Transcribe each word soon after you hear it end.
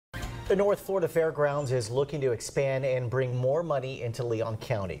The North Florida Fairgrounds is looking to expand and bring more money into Leon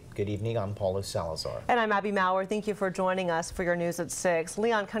County. Good evening, I'm Paulo Salazar. And I'm Abby Maurer. Thank you for joining us for your news at 6.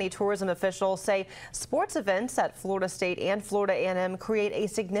 Leon County tourism officials say sports events at Florida State and Florida A&M create a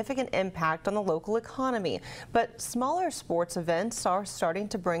significant impact on the local economy. But smaller sports events are starting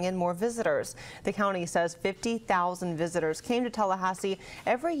to bring in more visitors. The county says 50,000 visitors came to Tallahassee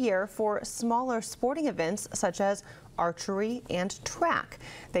every year for smaller sporting events such as archery and track.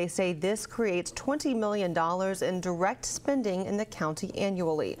 They say this creates $20 million in direct spending in the county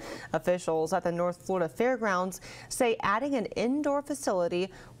annually. Officials at the North Florida Fairgrounds say adding an indoor facility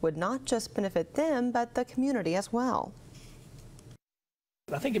would not just benefit them, but the community as well.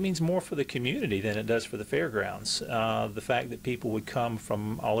 I think it means more for the community than it does for the fairgrounds. The fact that people would come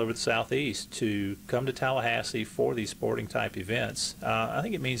from all over the southeast to come to Tallahassee for these sporting type events, I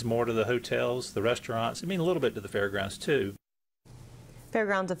think it means more to the hotels, the restaurants. It means a little bit to the fairgrounds too.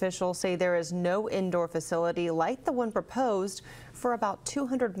 Fairgrounds officials say there is no indoor facility like the one proposed for about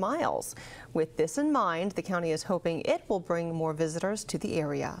 200 miles. With this in mind, the county is hoping it will bring more visitors to the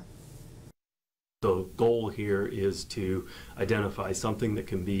area. The goal here is to identify something that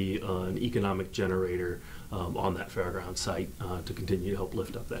can be an economic generator on that fairground site to continue to help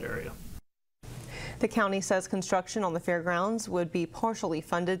lift up that area. The county says construction on the fairgrounds would be partially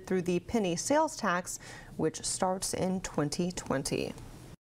funded through the penny sales tax, which starts in 2020.